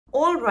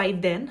All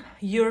right then,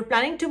 you're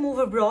planning to move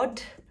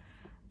abroad.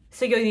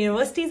 So your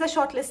universities are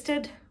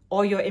shortlisted,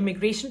 or your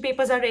immigration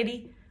papers are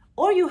ready,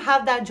 or you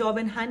have that job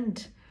in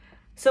hand.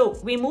 So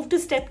we move to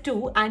step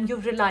 2 and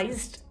you've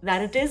realized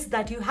that it is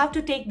that you have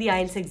to take the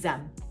IELTS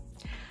exam.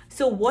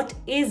 So what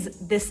is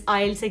this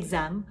IELTS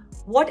exam?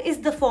 What is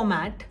the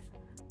format?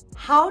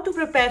 How to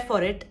prepare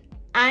for it?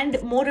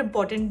 And more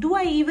important, do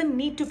I even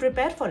need to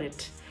prepare for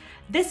it?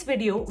 This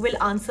video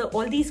will answer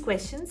all these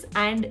questions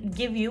and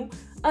give you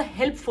a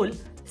helpful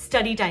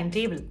study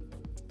timetable.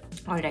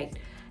 All right,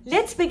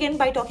 let's begin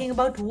by talking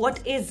about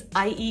what is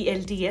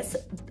IELTS,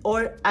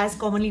 or as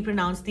commonly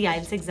pronounced, the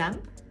IELTS exam.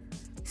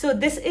 So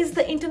this is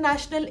the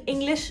International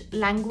English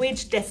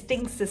Language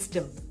Testing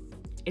System.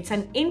 It's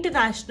an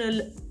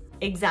international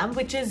exam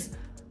which is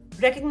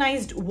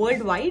recognized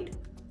worldwide,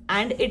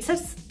 and it's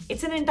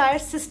an entire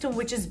system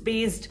which is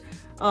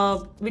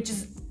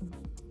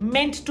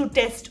meant to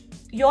test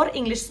your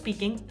English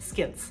speaking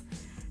skills.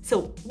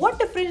 So what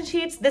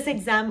differentiates this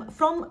exam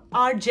from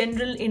our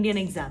general Indian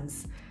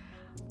exams?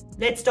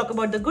 Let's talk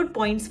about the good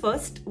points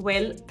first.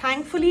 Well,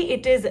 thankfully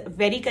it is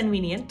very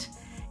convenient.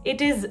 It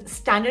is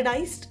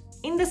standardized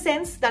in the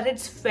sense that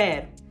it's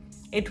fair.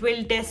 It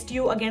will test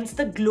you against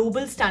the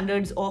global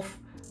standards of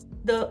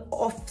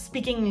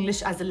speaking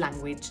English as a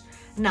language.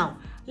 Now,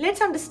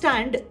 let's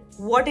understand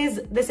what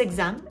is this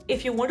exam.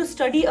 If you want to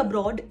study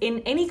abroad in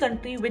any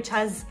country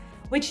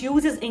which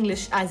uses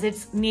English as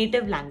its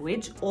native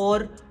language,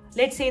 or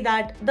let's say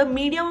that the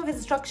medium of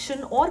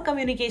instruction or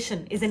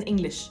communication is in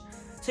English,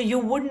 so you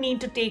would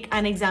need to take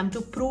an exam to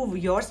prove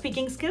your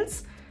speaking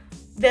skills.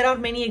 There are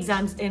many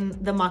exams in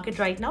the market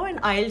right now, and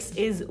IELTS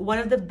is one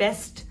of the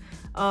best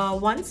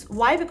ones.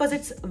 Why? Because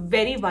it's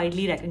very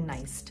widely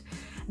recognized.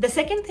 The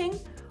second thing,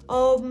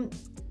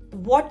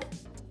 what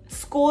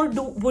score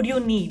would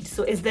you need?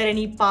 So is there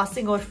any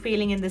passing or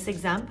failing in this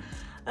exam?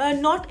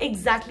 Not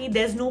exactly.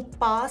 There's no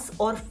pass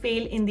or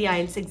fail in the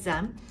IELTS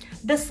exam.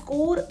 The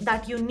score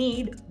that you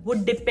need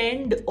would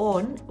depend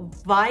on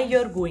why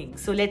you're going.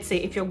 So let's say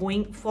if you're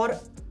going for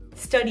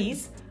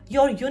studies,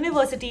 your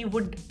university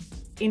would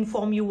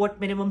inform you what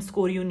minimum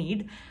score you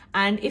need.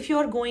 And if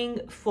you're going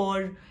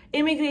for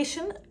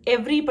immigration,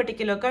 every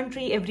particular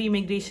country, every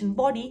immigration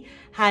body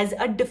has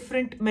a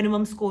different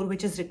minimum score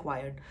which is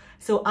required.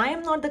 So I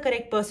am not the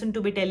correct person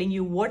to be telling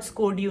you what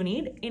score do you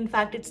need. In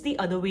fact, it's the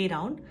other way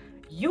around.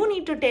 You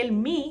need to tell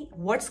me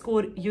what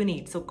score you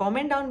need. So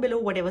comment down below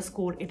whatever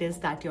score it is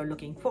that you're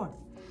looking for.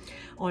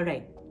 All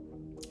right.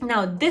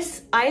 Now,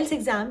 this IELTS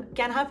exam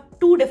can have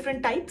two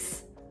different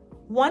types.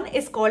 One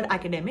is called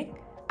academic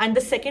and the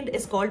second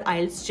is called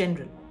IELTS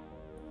general.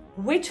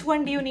 Which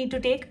one do you need to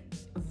take?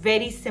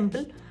 Very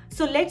simple.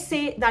 So let's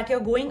say that you're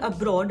going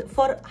abroad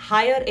for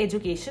higher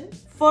education,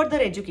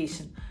 further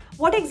education.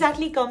 What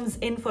exactly comes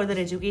in further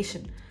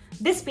education?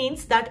 This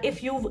means that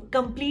if you've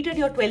completed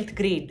your 12th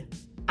grade,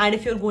 and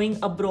if you're going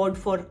abroad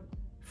for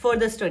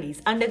further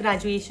studies,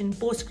 undergraduation,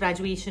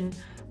 post-graduation,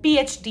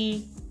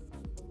 PhD,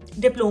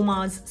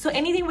 diplomas, so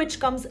anything which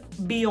comes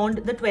beyond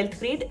the 12th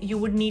grade, you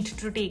would need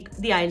to take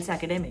the IELTS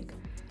academic.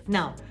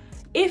 Now,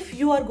 if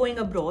you are going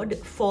abroad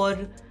for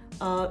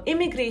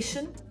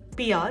immigration,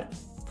 PR,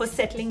 for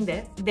settling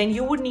there, then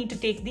you would need to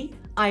take the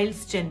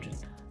IELTS general.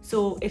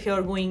 So if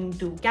you're going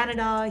to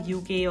Canada,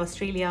 UK,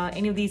 Australia,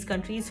 any of these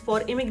countries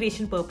for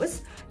immigration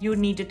purpose, you would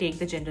need to take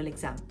the general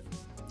exam.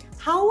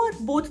 How are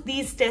both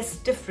these tests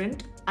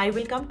different? I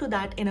will come to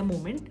that in a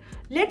moment.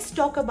 Let's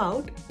talk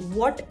about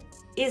what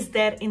is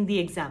there in the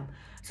exam.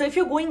 So if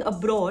you're going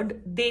abroad,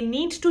 they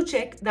need to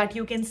check that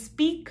you can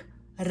speak,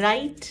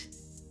 write,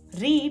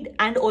 read,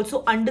 and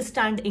also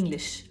understand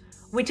English,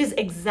 which is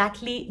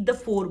exactly the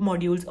 4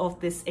 modules of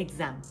this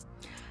exam.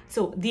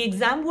 So the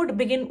exam would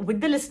begin with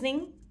the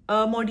listening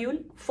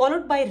module,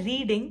 followed by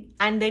reading,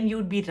 and then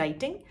you'd be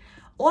writing.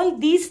 All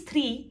these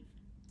 3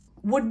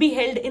 would be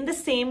held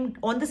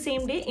on the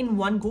same day in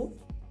one go.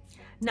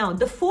 Now,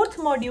 the 4th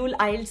module,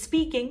 IELTS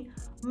speaking,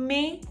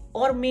 may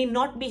or may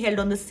not be held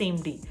on the same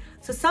day.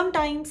 So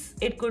sometimes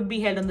it could be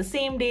held on the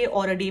same day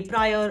or a day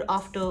prior,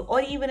 after,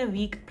 or even a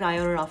week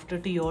prior or after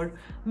to your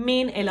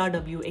main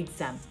LRW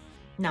exam.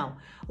 Now,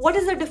 what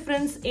is the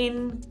difference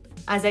in,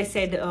 as I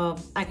said,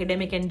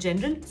 academic and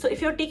general? So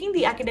if you're taking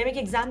the academic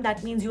exam,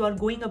 that means you are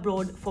going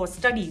abroad for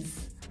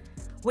studies,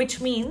 which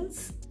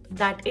means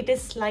that it is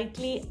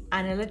slightly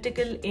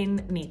analytical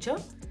in nature.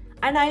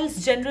 And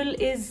IELTS general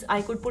is,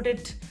 I could put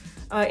it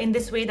in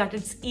this way, that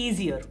it's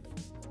easier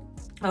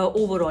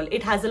overall.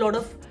 It has a lot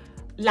of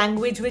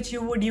language which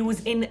you would use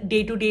in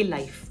day-to-day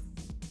life,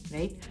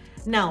 right?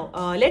 Now,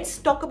 let's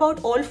talk about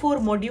all 4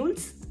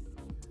 modules.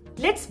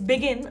 Let's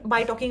begin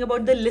by talking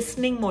about the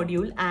listening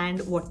module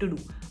and what to do.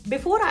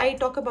 Before I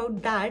talk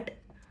about that,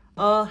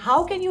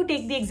 how can you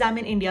take the exam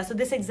in India? So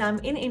this exam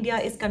in India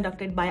is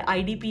conducted by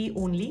IDP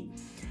only.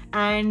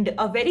 And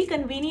a very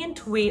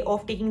convenient way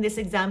of taking this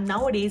exam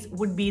nowadays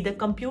would be the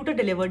computer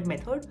delivered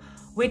method,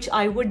 which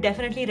I would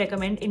definitely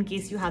recommend in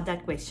case you have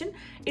that question.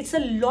 It's a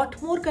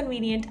lot more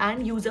convenient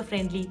and user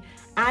friendly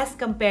as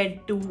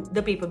compared to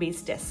the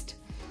paper-based test.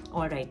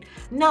 All right.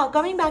 Now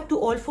coming back to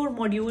all 4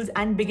 modules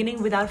and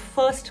beginning with our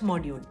first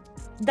module,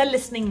 the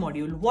listening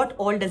module. What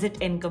all does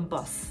it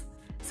encompass?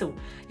 So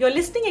your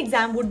listening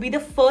exam would be the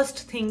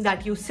first thing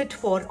that you sit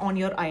for on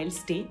your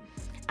IELTS day,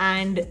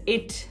 and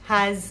it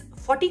has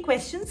 40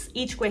 questions.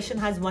 Each question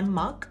has 1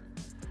 mark.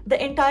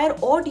 The entire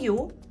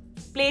audio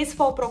plays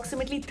for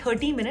approximately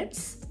 30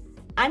 minutes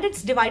and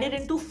it's divided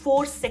into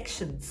 4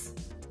 sections.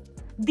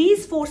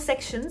 These 4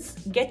 sections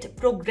get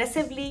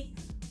progressively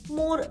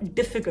more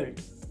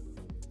difficult.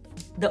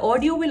 The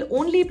audio will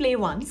only play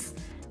once,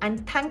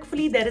 and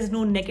thankfully there is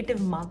no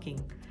negative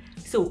marking.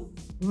 So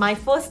my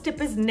first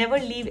tip is never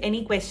leave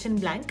any question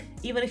blank.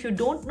 Even if you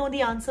don't know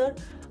the answer,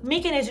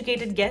 make an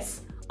educated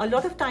guess. A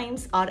lot of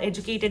times our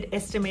educated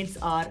estimates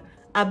are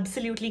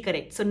absolutely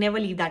correct. So never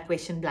leave that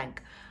question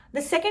blank.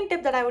 The second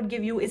tip that I would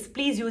give you is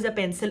please use a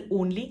pencil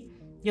only.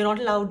 You're not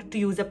allowed to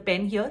use a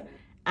pen here.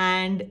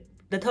 And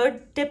the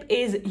third tip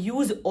is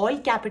use all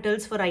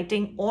capitals for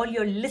writing all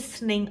your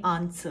listening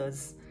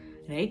answers,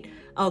 right?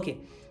 Okay,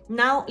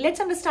 now let's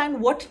understand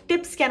what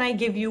tips can I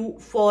give you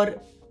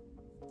for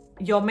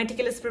your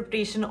meticulous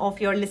preparation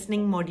of your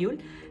listening module.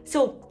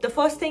 So the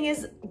first thing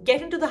is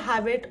get into the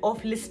habit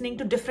of listening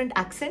to different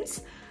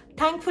accents.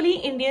 Thankfully,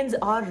 Indians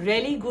are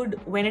really good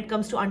when it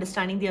comes to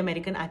understanding the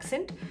American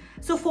accent.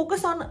 So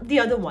focus on the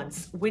other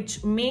ones,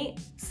 which may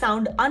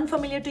sound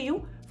unfamiliar to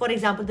you. For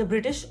example, the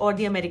British or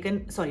the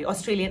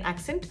Australian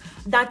accent.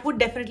 That would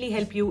definitely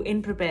help you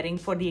in preparing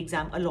for the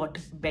exam a lot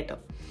better.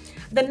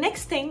 The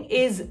next thing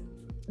is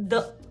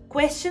the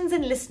questions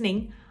in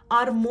listening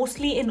are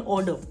mostly in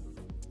order,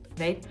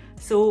 right?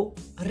 So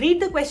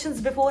read the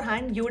questions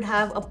beforehand. You would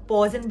have a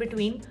pause in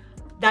between.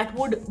 That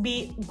would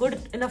be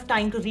good enough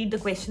time to read the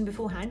question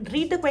beforehand.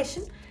 Read the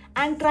question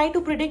and try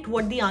to predict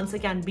what the answer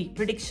can be.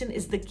 Prediction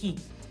is the key.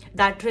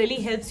 That really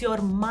helps your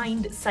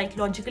mind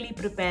psychologically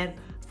prepare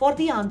for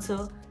the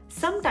answer.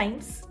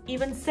 Sometimes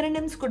even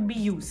synonyms could be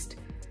used.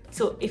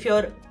 So if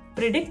you're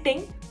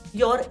predicting,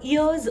 your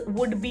ears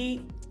would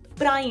be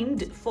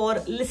primed for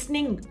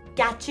listening,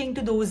 catching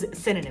to those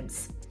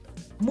synonyms.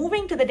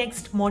 Moving to the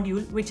next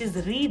module, which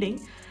is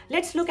reading,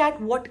 let's look at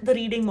what the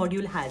reading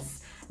module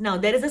has. Now,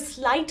 there is a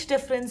slight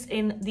difference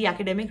in the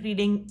academic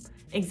reading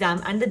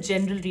exam and the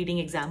general reading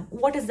exam.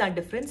 What is that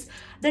difference?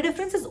 The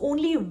difference is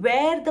only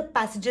where the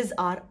passages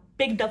are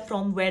picked up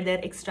from, where they're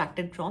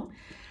extracted from.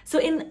 So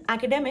in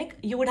academic,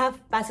 you would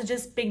have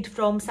passages picked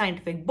from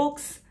scientific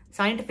books,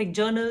 scientific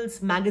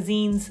journals,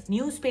 magazines,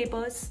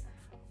 newspapers,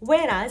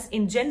 whereas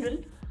in general,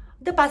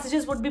 the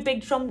passages would be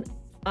picked from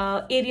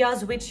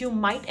areas which you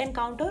might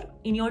encounter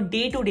in your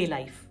day-to-day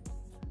life,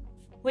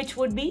 which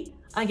would be,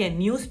 again,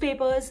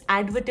 newspapers,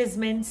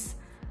 advertisements,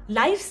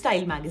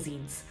 lifestyle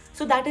magazines.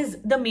 So that is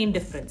the main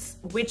difference,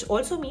 which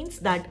also means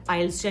that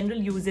IELTS General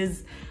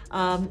uses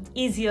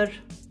easier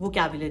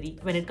vocabulary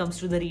when it comes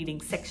to the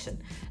reading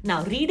section.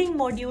 Now, reading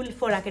module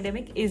for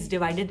academic is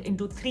divided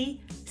into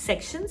 3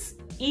 sections.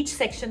 Each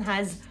section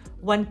has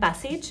 1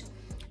 passage,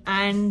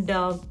 and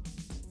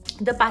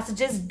the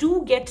passages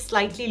do get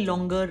slightly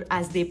longer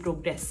as they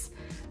progress.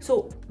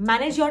 So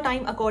manage your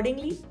time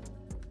accordingly.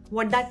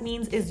 What that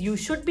means is you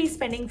should be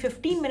spending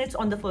 15 minutes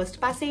on the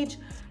first passage,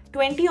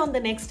 20 on the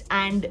next,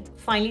 and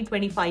finally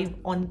 25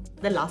 on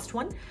the last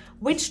one,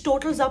 which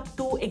totals up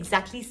to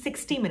exactly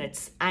 60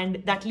 minutes.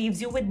 And that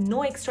leaves you with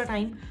no extra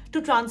time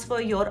to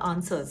transfer your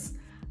answers.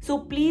 So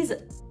please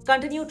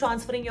continue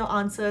transferring your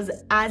answers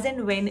as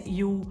and when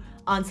you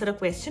answer a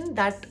question.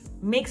 That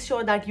makes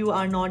sure that you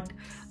are not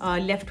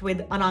left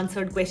with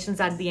unanswered questions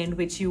at the end,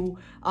 which you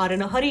are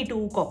in a hurry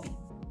to copy.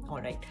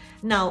 All right.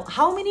 Now,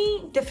 how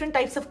many different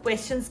types of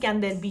questions can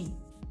there be?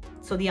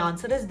 So the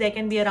answer is there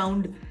can be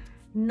around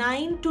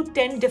 9 to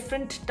 10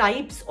 different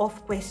types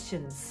of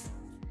questions.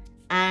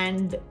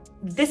 And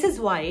this is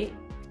why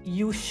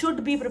you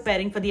should be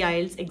preparing for the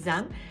IELTS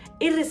exam,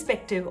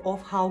 irrespective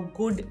of how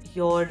good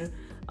your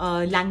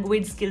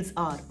language skills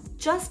are.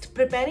 Just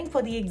preparing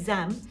for the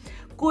exam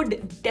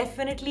could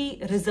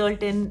definitely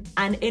result in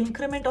an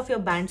increment of your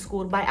band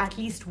score by at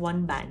least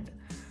 1 band.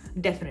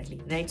 Definitely,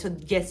 right? So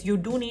yes, you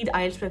do need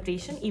IELTS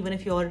preparation even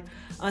if your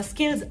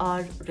skills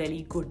are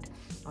really good.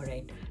 All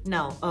right.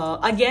 Now,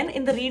 again,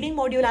 in the reading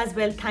module as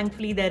well,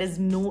 thankfully, there is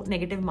no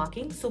negative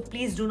marking. So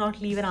please do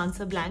not leave an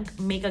answer blank.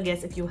 Make a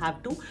guess if you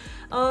have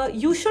to.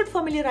 You should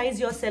familiarize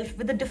yourself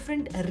with the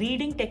different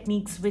reading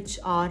techniques which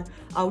are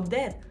out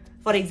there.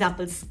 For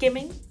example,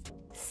 skimming,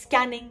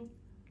 scanning,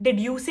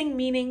 deducing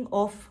meaning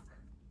of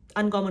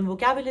uncommon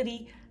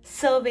vocabulary,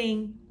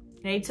 surveying,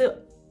 right?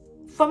 So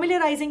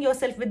familiarizing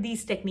yourself with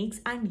these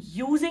techniques and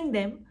using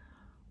them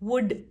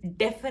would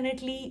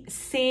definitely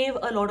save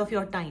a lot of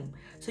your time.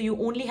 So you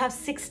only have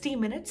 60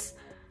 minutes,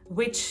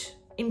 which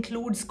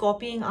includes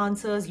copying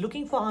answers,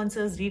 looking for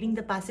answers, reading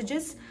the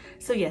passages.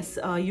 So yes,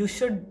 you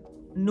should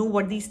know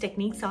what these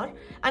techniques are.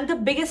 And the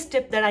biggest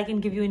tip that I can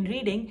give you in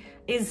reading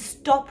is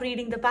stop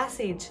reading the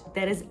passage.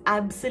 There is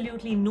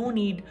absolutely no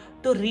need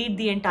to read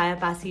the entire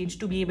passage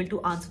to be able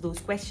to answer those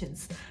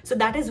questions. So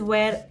that is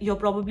where you're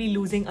probably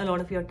losing a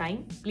lot of your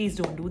time. Please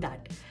don't do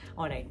that.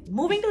 All right,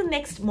 moving to the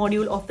next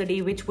module of the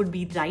day, which would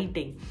be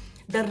writing.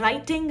 The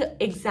writing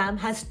exam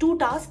has 2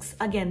 tasks.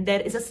 Again, there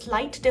is a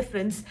slight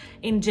difference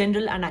in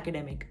general and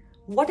academic.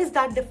 What is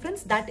that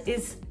difference? That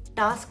is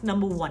task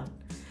number 1.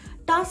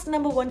 Task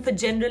number 1 for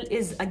general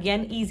is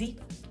again easy.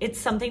 It's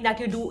something that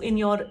you do in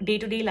your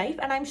day-to-day life,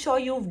 and I'm sure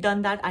you've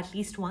done that at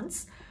least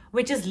once,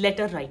 which is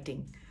letter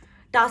writing.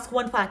 Task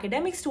 1 for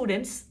academic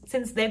students,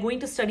 since they're going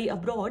to study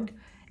abroad,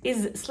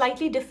 is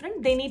slightly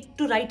different. They need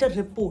to write a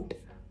report.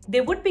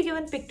 They would be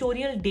given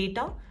pictorial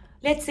data,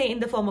 let's say in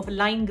the form of a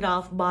line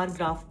graph, bar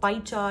graph, pie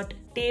chart,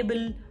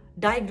 table,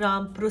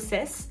 diagram,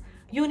 process.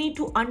 You need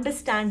to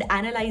understand,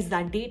 analyze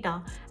that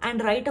data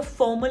and write a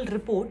formal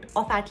report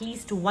of at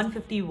least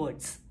 150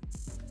 words.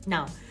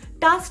 Now,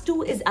 task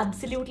 2 is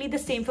absolutely the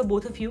same for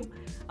both of you.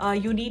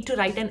 You need to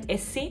write an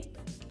essay,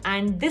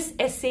 and this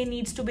essay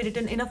needs to be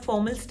written in a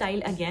formal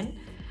style again.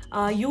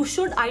 You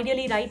should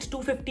ideally write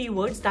 250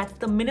 words. That's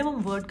the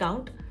minimum word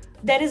count.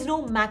 There is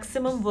no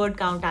maximum word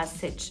count as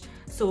such.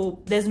 So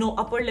there's no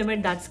upper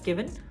limit that's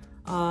given.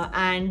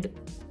 And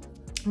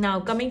now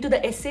coming to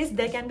the essays,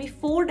 there can be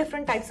 4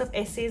 different types of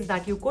essays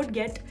that you could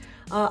get.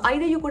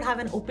 Either you could have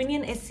an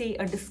opinion essay,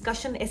 a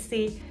discussion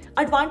essay,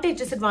 advantage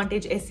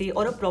disadvantage essay,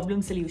 or a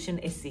problem solution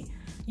essay.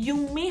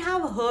 You may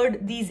have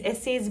heard these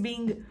essays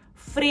being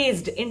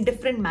phrased in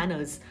different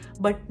manners,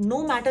 but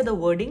no matter the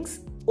wordings,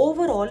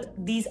 overall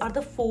these are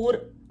the 4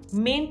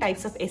 main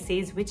types of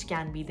essays which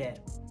can be there.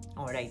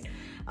 All right,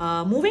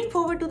 moving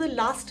forward to the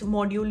last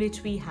module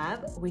which we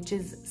have, which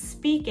is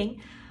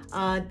speaking.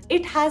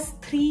 It has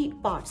 3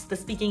 parts, the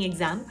speaking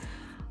exam.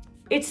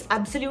 It's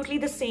absolutely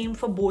the same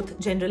for both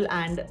general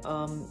and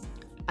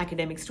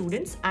academic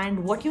students.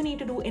 And what you need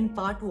to do in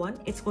part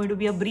 1, it's going to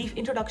be a brief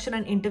introduction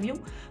and interview.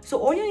 So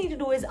all you need to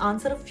do is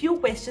answer a few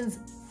questions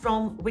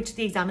from which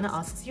the examiner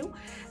asks you.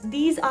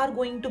 These are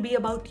going to be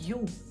about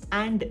you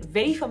and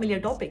very familiar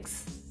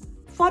topics.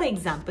 For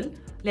example,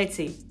 let's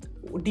say,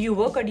 do you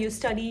work or do you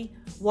study?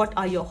 What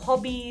are your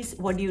hobbies?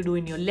 What do you do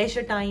in your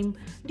leisure time?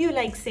 Do you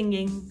like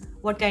singing?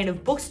 What kind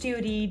of books do you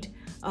read?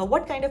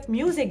 What kind of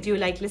music do you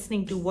like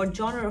listening to? What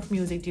genre of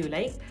music do you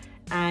like?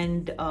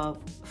 And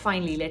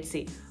finally, let's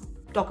say,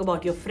 talk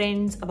about your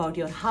friends, about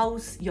your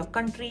house, your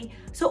country.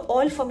 So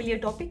all familiar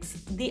topics.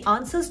 The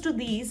answers to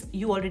these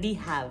you already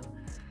have.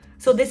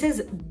 So this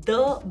is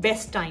the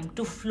best time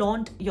to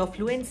flaunt your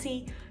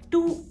fluency,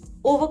 to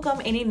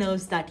overcome any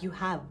nerves that you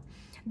have.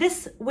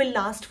 This will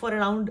last for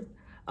around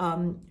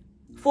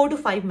 4 to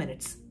 5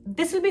 minutes.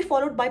 This will be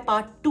followed by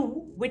part 2,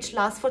 which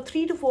lasts for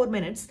 3 to 4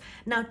 minutes.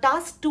 Now,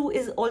 task 2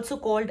 is also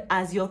called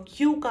as your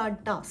cue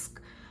card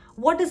task.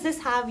 What does this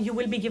have? You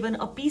will be given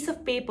a piece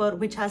of paper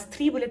which has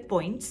 3 bullet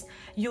points.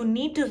 You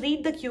need to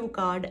read the cue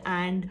card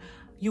and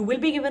you will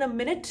be given a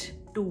minute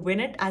to win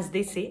it, as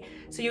they say.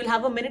 So you'll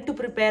have a minute to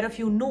prepare a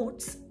few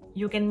notes.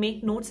 You can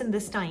make notes in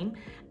this time.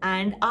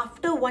 And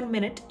after 1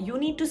 minute, you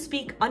need to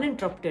speak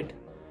uninterrupted.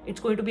 It's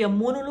going to be a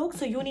monologue,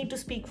 so you need to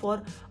speak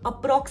for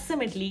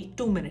approximately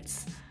 2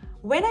 minutes.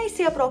 When I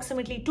say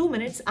approximately 2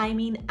 minutes, I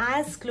mean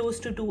as close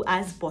to 2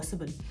 as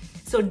possible.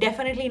 So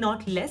definitely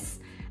not less.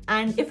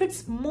 And if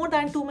it's more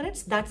than 2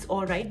 minutes, that's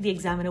all right. The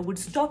examiner would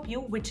stop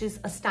you, which is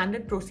a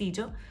standard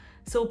procedure.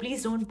 So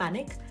please don't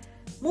panic.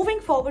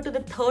 Moving forward to the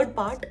third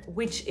part,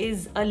 which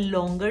is a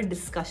longer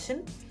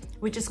discussion,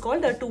 which is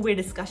called a two-way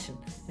discussion,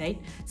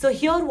 right? So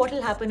here what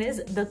will happen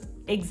is the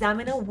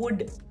examiner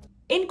would,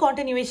 in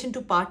continuation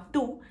to part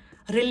 2,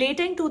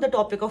 relating to the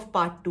topic of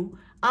part 2,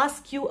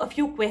 ask you a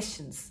few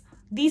questions.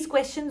 These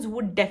questions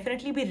would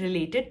definitely be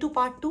related to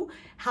part 2.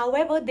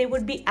 However, they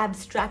would be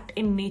abstract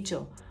in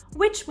nature,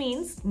 which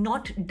means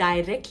not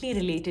directly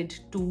related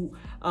to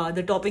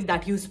the topic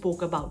that you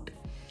spoke about.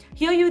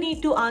 Here you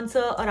need to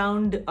answer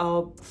around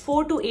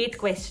 4 to 8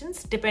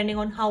 questions, depending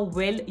on how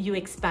well you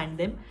expand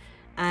them.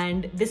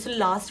 And this will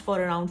last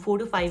for around 4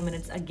 to 5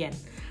 minutes again.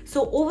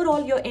 So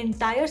overall, your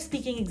entire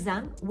speaking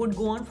exam would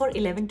go on for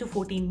 11 to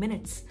 14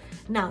 minutes.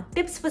 Now,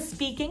 tips for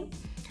speaking.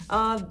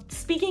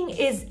 Speaking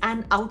is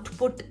an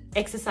output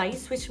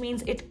exercise, which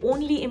means it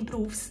only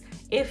improves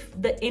if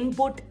the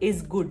input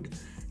is good.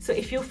 So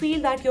if you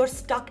feel that you're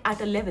stuck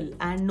at a level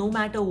and no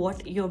matter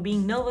what, you're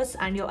being nervous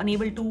and you're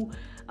unable to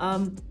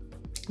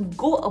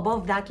go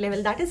above that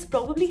level, that is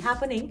probably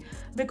happening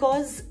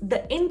because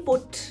the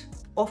input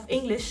of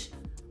English,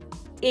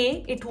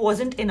 A, it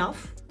wasn't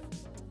enough,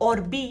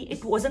 or B,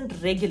 it wasn't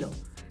regular.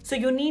 So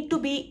you need to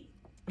be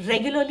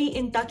regularly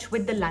in touch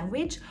with the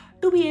language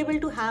to be able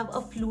to have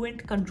a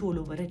fluent control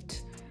over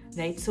it,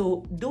 right?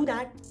 So do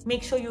that.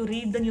 Make sure you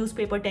read the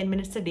newspaper 10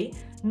 minutes a day,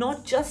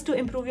 not just to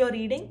improve your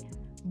reading,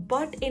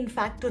 but in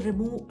fact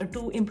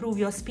to improve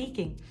your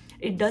speaking.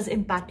 It does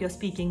impact your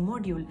speaking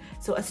module.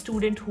 So a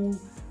student who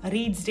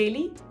reads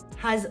daily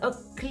has a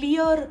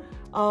clear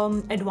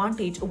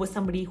advantage over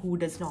somebody who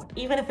does not,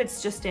 even if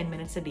it's just 10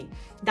 minutes a day.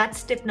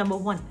 That's tip number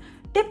 1.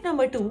 Tip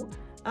number 2,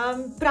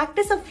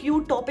 practice a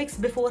few topics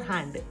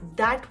beforehand.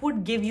 That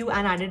would give you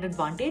an added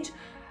advantage.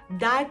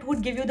 That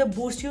would give you the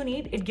boost you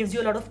need. It gives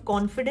you a lot of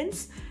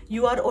confidence.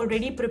 You are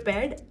already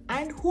prepared,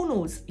 and who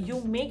knows,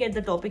 you may get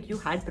the topic you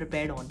had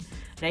prepared on.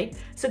 right?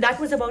 So that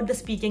was about the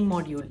speaking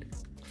module.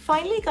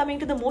 Finally, coming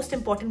to the most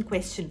important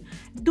question,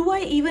 do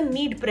I even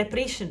need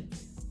preparation?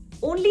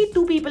 Only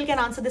 2 people can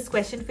answer this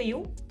question for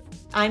you.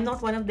 I'm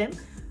not one of them.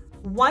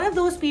 One of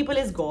those people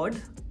is God,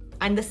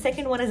 and the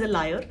second one is a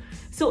liar.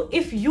 So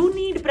if you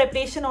need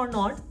preparation or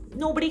not,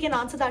 nobody can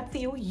answer that for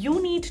you.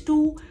 You need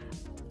to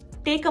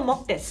take a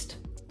mock test.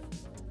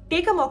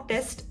 Take a mock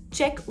test,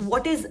 check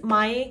what is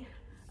my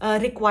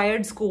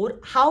required score,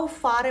 how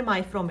far am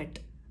I from it,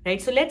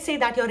 right? So let's say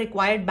that your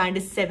required band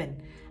is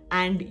 7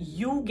 and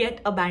you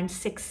get a band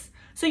 6.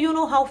 So you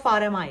know how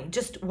far am I,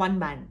 just 1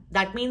 band.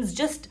 That means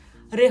just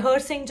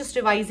rehearsing, just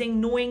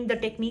revising, knowing the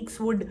techniques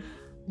would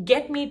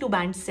get me to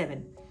band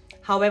 7.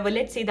 However,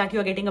 let's say that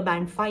you're getting a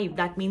band 5.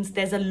 That means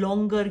there's a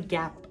longer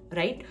gap,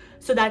 right?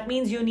 So that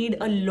means you need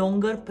a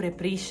longer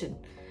preparation.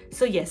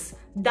 So yes,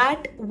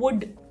 that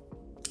would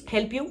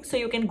help you. So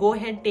you can go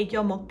ahead, take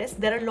your mock test.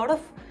 There are a lot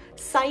of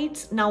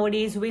sites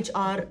nowadays which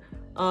are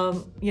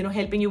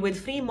helping you with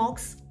free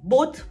mocks,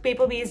 both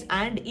paper-based,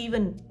 and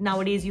even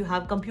nowadays you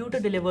have computer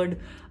delivered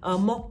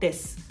mock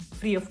tests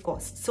free of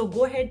cost. So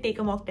go ahead, take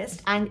a mock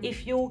test, and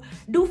if you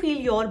do feel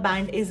your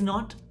band is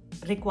not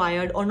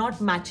required or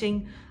not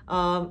matching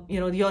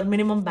your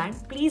minimum band,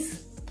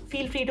 please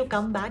feel free to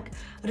come back,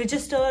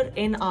 register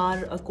in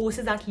our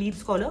courses at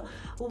LeapScholar.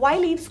 Why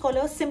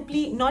LeapScholar?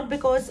 Simply not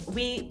because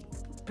we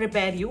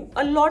prepare you.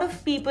 A lot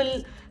of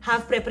people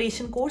have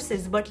preparation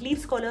courses, but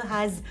LeapScholar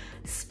has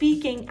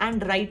speaking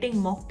and writing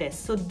mock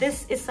tests. So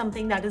this is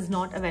something that is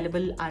not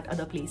available at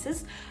other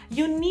places.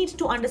 You need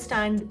to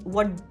understand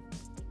what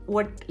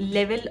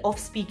level of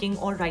speaking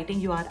or writing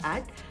you are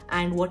at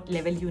and what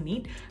level you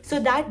need. So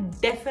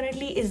that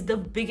definitely is the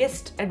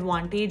biggest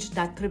advantage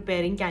that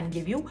preparing can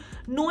give you.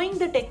 Knowing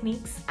the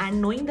techniques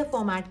and knowing the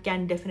format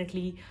can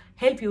definitely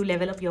help you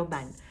level up your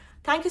band.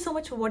 Thank you so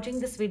much for watching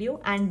this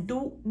video, and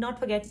do not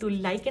forget to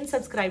like and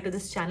subscribe to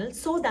this channel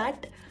so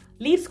that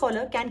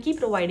LeapScholar can keep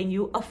providing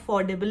you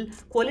affordable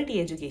quality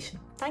education.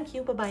 Thank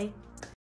you. Bye-bye.